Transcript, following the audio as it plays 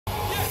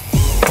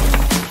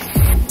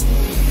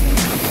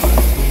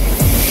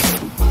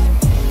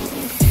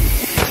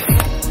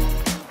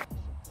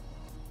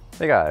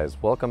Hey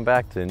guys, welcome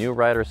back to the new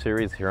rider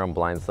series here on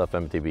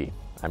BlindstuffMTB.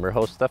 I'm your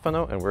host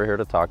Stefano and we're here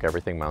to talk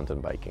everything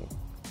mountain biking.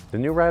 The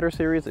new rider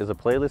series is a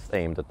playlist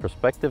aimed at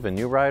prospective and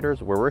new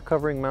riders where we're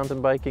covering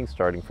mountain biking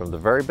starting from the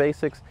very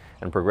basics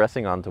and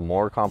progressing on to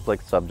more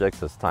complex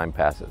subjects as time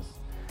passes.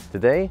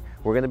 Today,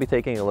 we're going to be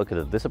taking a look at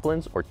the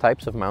disciplines or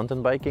types of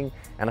mountain biking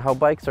and how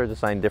bikes are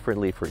designed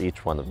differently for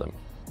each one of them.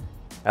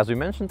 As we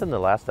mentioned in the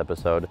last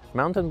episode,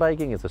 mountain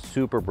biking is a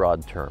super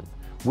broad term.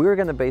 We're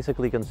going to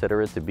basically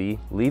consider it to be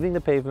leaving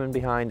the pavement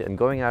behind and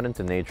going out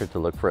into nature to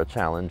look for a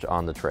challenge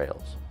on the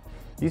trails.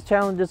 These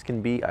challenges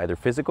can be either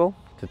physical,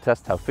 to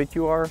test how fit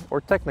you are, or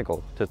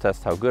technical, to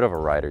test how good of a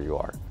rider you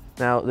are.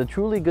 Now, the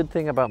truly good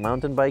thing about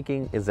mountain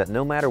biking is that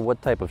no matter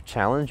what type of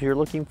challenge you're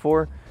looking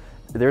for,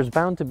 there's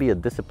bound to be a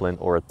discipline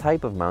or a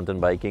type of mountain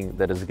biking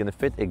that is going to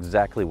fit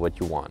exactly what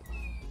you want.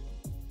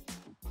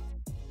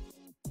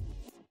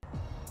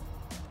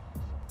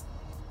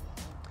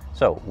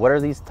 So, what are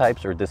these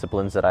types or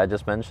disciplines that I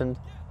just mentioned?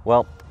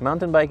 Well,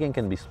 mountain biking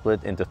can be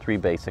split into three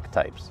basic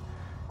types: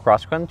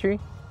 cross-country,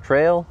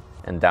 trail,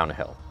 and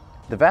downhill.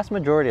 The vast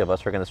majority of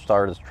us are going to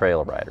start as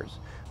trail riders,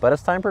 but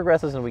as time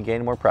progresses and we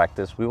gain more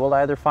practice, we will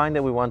either find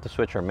that we want to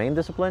switch our main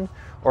discipline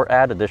or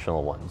add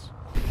additional ones.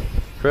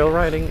 Trail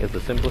riding is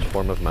the simplest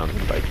form of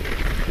mountain biking.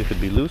 It could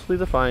be loosely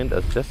defined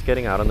as just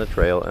getting out on the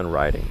trail and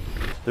riding.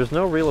 There's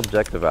no real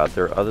objective out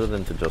there other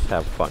than to just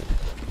have fun.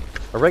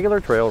 A regular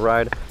trail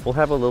ride will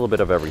have a little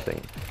bit of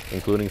everything,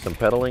 including some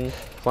pedaling,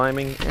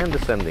 climbing, and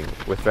descending,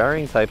 with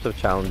varying types of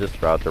challenges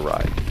throughout the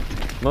ride.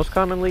 Most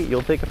commonly,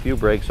 you'll take a few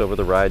breaks over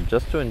the ride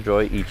just to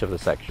enjoy each of the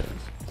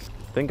sections.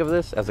 Think of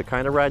this as the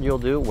kind of ride you'll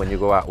do when you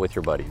go out with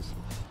your buddies.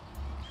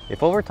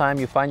 If over time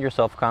you find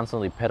yourself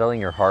constantly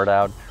pedaling your heart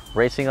out,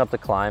 racing up the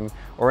climb,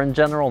 or in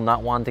general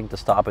not wanting to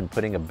stop and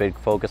putting a big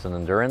focus on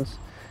endurance,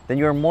 then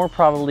you are more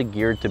probably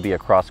geared to be a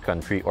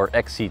cross-country or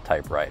XC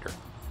type rider.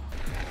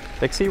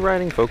 XC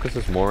riding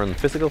focuses more on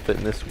physical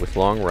fitness with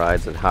long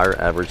rides at higher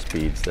average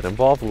speeds that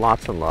involve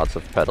lots and lots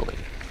of pedaling.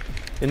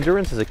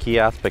 Endurance is a key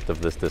aspect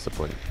of this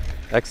discipline.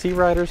 XC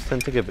riders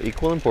tend to give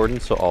equal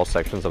importance to all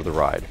sections of the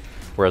ride,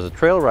 whereas a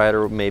trail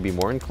rider may be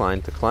more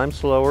inclined to climb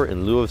slower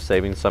in lieu of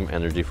saving some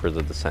energy for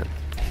the descent.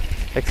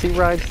 XC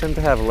rides tend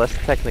to have less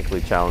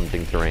technically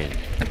challenging terrain,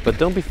 but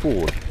don't be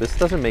fooled, this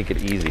doesn't make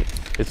it easy.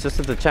 It's just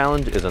that the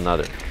challenge is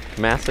another: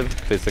 massive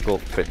physical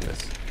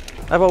fitness.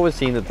 I've always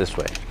seen it this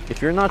way.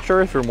 If you're not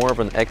sure if you're more of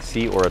an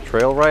XC or a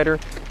trail rider,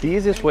 the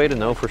easiest way to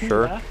know for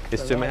sure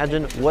is to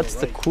imagine what's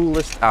the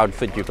coolest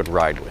outfit you could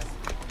ride with.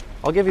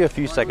 I'll give you a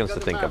few seconds to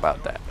think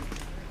about that.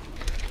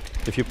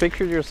 If you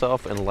pictured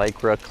yourself in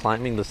Lycra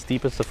climbing the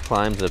steepest of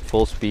climbs at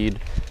full speed,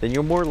 then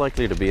you're more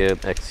likely to be an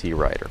XC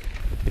rider.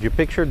 If you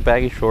pictured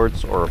baggy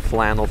shorts or a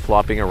flannel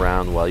flopping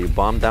around while you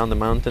bomb down the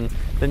mountain,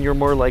 then you're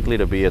more likely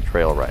to be a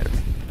trail rider.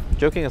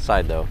 Joking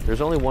aside though,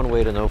 there's only one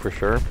way to know for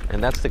sure,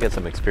 and that's to get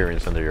some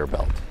experience under your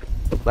belt.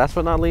 Last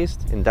but not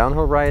least, in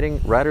downhill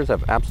riding, riders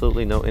have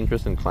absolutely no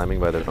interest in climbing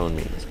by their own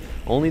means,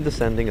 only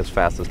descending as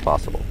fast as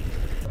possible.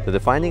 The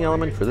defining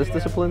element for this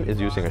discipline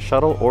is using a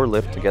shuttle or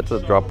lift to get to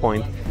the drop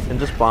point and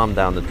just bomb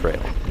down the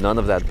trail, none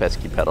of that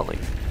pesky pedaling.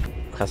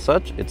 As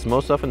such, it's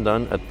most often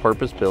done at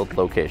purpose-built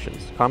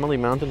locations, commonly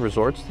mountain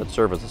resorts that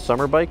serve as a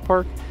summer bike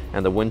park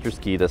and a winter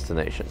ski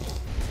destination.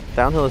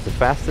 Downhill is the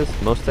fastest,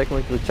 most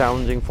technically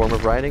challenging form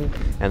of riding,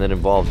 and it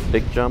involves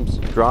big jumps,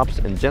 drops,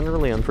 and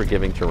generally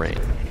unforgiving terrain.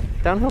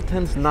 Downhill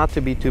tends not to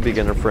be too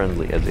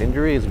beginner-friendly, as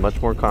injury is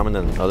much more common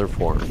than in other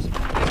forms.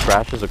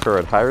 Crashes occur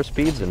at higher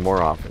speeds and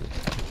more often.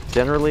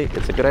 Generally,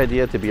 it's a good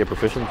idea to be a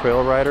proficient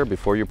trail rider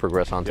before you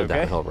progress onto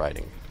downhill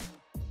riding.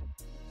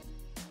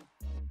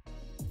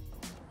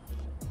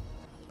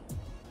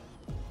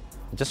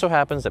 It just so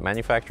happens that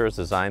manufacturers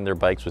design their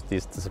bikes with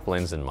these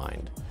disciplines in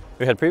mind.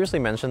 We had previously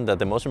mentioned that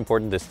the most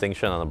important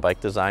distinction on a bike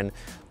design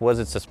was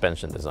its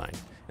suspension design.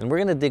 And we're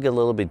going to dig a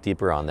little bit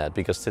deeper on that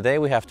because today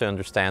we have to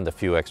understand a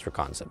few extra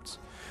concepts.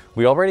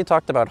 We already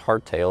talked about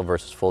hardtail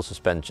versus full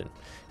suspension,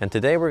 and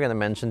today we're going to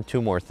mention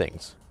two more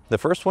things. The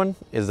first one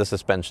is the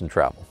suspension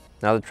travel.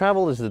 Now the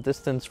travel is the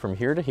distance from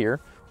here to here,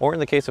 or in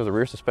the case of the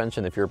rear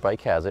suspension, if your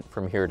bike has it,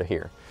 from here to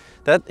here.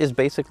 That is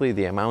basically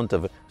the amount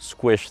of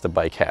squish the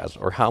bike has,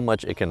 or how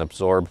much it can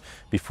absorb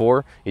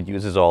before it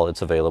uses all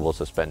its available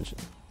suspension.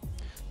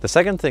 The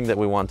second thing that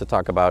we want to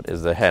talk about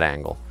is the head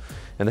angle.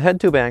 And the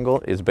head tube angle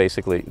is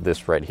basically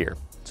this right here.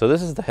 So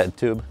this is the head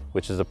tube,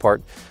 which is the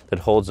part that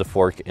holds the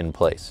fork in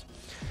place.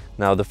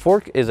 Now the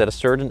fork is at a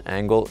certain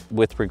angle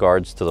with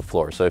regards to the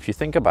floor. So if you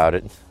think about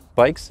it,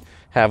 bikes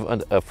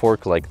have a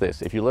fork like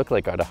this. If you look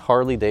like at a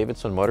Harley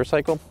Davidson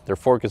motorcycle, their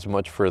fork is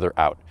much further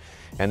out.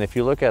 And if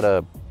you look at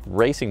a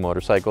racing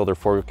motorcycle, their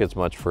fork is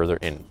much further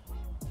in.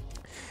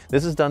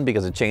 This is done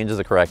because it changes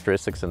the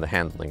characteristics in the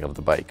handling of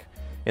the bike.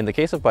 In the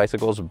case of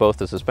bicycles, both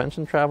the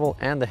suspension travel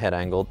and the head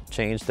angle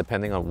change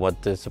depending on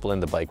what discipline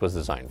the bike was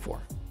designed for.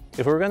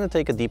 If we're going to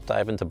take a deep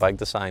dive into bike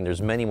design,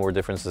 there's many more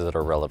differences that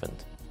are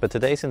relevant. But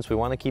today, since we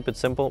want to keep it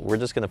simple, we're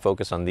just going to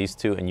focus on these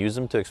two and use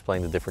them to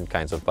explain the different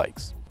kinds of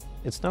bikes.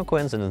 It's no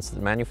coincidence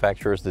that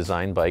manufacturers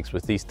design bikes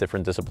with these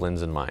different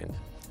disciplines in mind.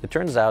 It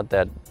turns out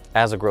that,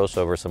 as a gross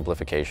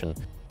oversimplification,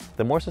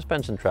 the more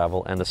suspension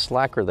travel and the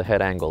slacker the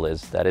head angle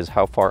is, that is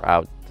how far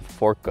out the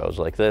fork goes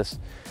like this,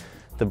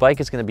 the bike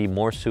is going to be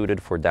more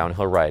suited for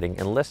downhill riding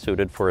and less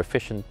suited for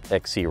efficient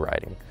XC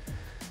riding.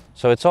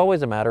 So it's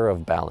always a matter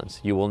of balance.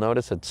 You will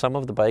notice that some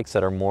of the bikes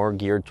that are more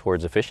geared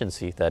towards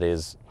efficiency, that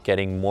is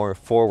getting more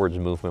forwards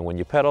movement when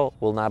you pedal,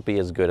 will not be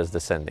as good as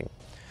descending.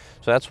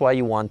 So that's why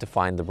you want to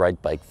find the right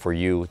bike for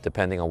you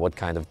depending on what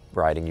kind of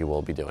riding you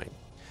will be doing.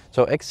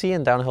 So XC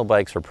and downhill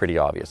bikes are pretty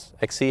obvious.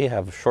 XC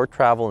have short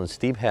travel and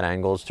steep head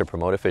angles to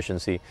promote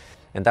efficiency,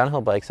 and downhill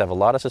bikes have a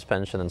lot of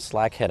suspension and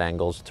slack head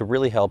angles to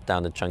really help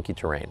down the chunky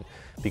terrain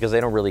because they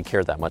don't really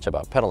care that much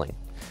about pedaling.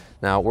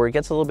 Now, where it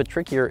gets a little bit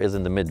trickier is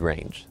in the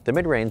mid-range. The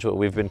mid-range, what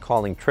we've been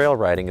calling trail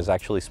riding, is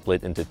actually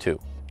split into two: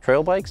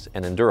 trail bikes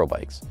and enduro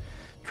bikes.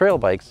 Trail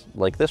bikes,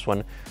 like this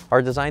one,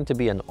 are designed to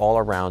be an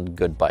all-around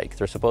good bike.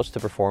 They're supposed to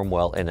perform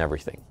well in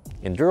everything.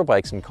 Enduro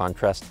bikes, in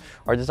contrast,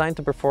 are designed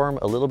to perform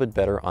a little bit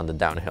better on the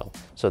downhill.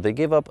 So they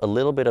give up a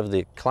little bit of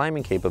the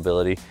climbing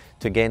capability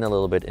to gain a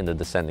little bit in the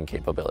descending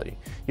capability.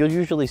 You'll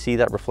usually see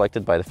that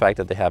reflected by the fact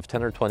that they have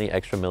 10 or 20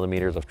 extra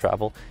millimeters of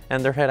travel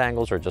and their head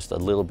angles are just a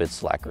little bit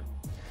slacker.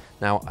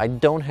 Now, I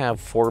don't have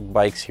 4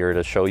 bikes here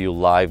to show you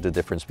live the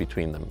difference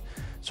between them.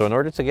 So in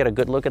order to get a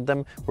good look at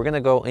them, we're going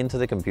to go into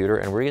the computer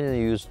and we're going to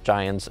use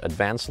Giant's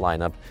advanced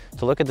lineup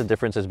to look at the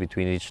differences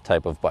between each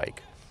type of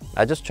bike.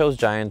 I just chose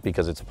Giant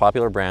because it's a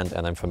popular brand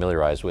and I'm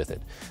familiarized with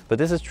it, but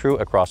this is true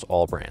across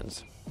all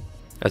brands.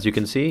 As you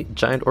can see,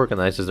 Giant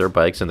organizes their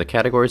bikes in the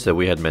categories that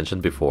we had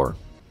mentioned before.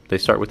 They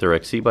start with their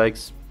XC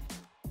bikes,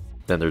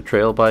 then their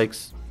trail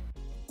bikes,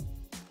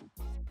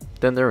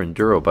 then their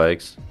enduro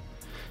bikes,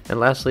 and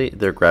lastly,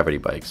 their gravity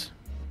bikes.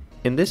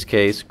 In this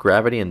case,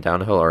 gravity and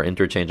downhill are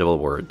interchangeable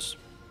words.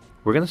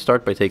 We're going to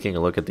start by taking a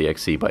look at the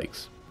XC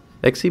bikes.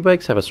 XC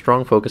bikes have a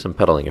strong focus on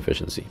pedaling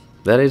efficiency.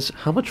 That is,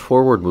 how much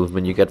forward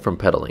movement you get from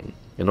pedaling.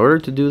 In order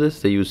to do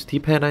this, they use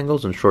steep head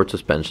angles and short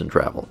suspension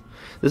travel.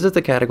 This is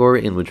the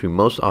category in which we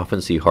most often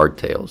see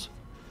hardtails,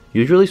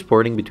 usually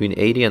sporting between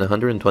 80 and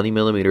 120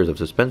 millimeters of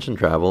suspension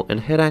travel and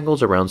head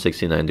angles around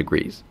 69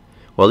 degrees.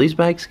 While these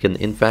bikes can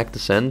in fact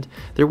descend,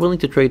 they're willing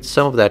to trade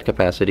some of that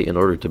capacity in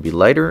order to be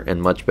lighter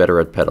and much better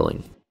at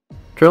pedaling.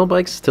 Trail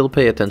bikes still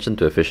pay attention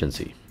to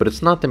efficiency, but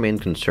it's not the main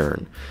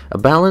concern. A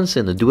balance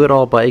in a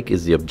do-it-all bike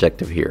is the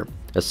objective here.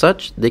 As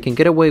such, they can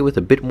get away with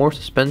a bit more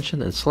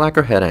suspension and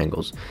slacker head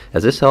angles,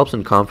 as this helps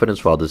in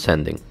confidence while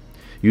descending.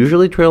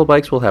 Usually trail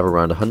bikes will have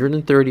around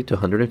 130 to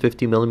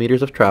 150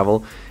 millimeters of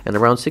travel and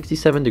around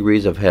 67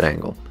 degrees of head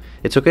angle.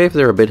 It's okay if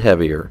they're a bit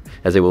heavier,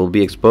 as they will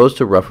be exposed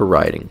to rougher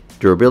riding.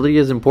 Durability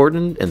is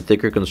important and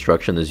thicker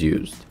construction is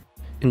used.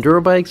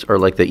 Enduro bikes are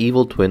like the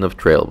evil twin of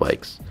trail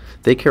bikes.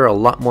 They care a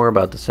lot more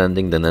about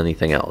descending than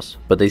anything else,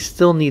 but they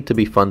still need to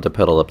be fun to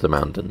pedal up the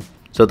mountain.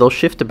 So they'll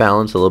shift the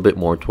balance a little bit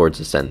more towards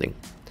descending.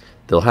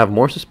 They'll have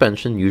more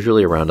suspension,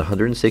 usually around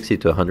 160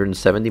 to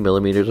 170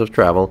 millimeters of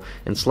travel,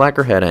 and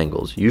slacker head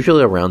angles,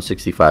 usually around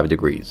 65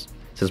 degrees.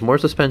 Since more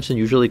suspension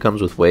usually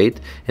comes with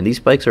weight, and these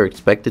bikes are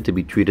expected to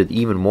be treated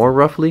even more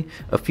roughly,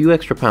 a few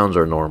extra pounds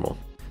are normal.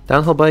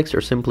 Downhill bikes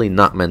are simply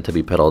not meant to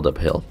be pedaled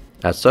uphill.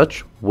 As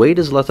such, weight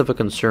is less of a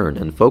concern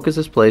and focus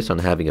is placed on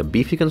having a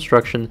beefy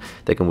construction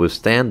that can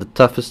withstand the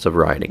toughest of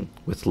riding,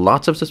 with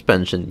lots of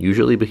suspension,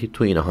 usually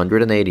between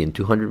 180 and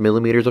 200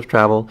 millimeters of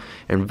travel,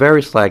 and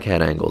very slack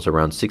head angles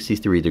around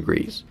 63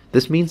 degrees.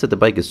 This means that the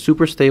bike is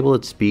super stable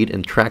at speed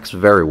and tracks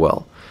very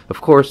well.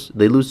 Of course,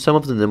 they lose some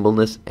of the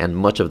nimbleness and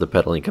much of the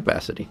pedaling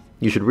capacity.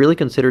 You should really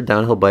consider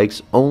downhill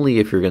bikes only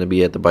if you're going to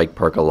be at the bike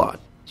park a lot.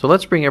 So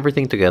let's bring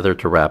everything together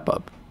to wrap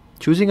up.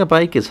 Choosing a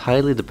bike is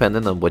highly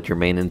dependent on what your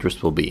main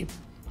interest will be.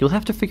 You'll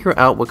have to figure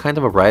out what kind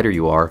of a rider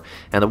you are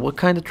and what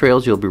kind of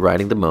trails you'll be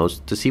riding the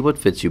most to see what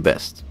fits you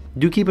best.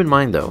 Do keep in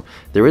mind though,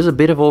 there is a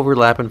bit of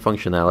overlap in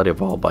functionality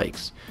of all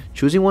bikes.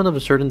 Choosing one of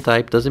a certain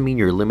type doesn't mean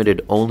you're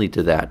limited only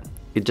to that.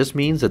 It just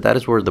means that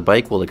is where the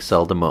bike will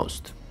excel the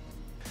most.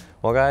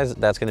 Well guys,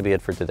 that's going to be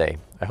it for today.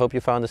 I hope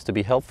you found this to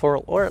be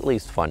helpful or at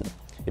least fun.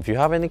 If you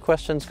have any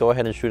questions, go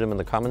ahead and shoot them in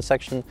the comment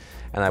section,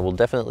 and I will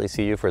definitely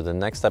see you for the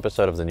next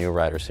episode of the New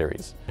Rider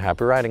series.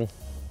 Happy riding!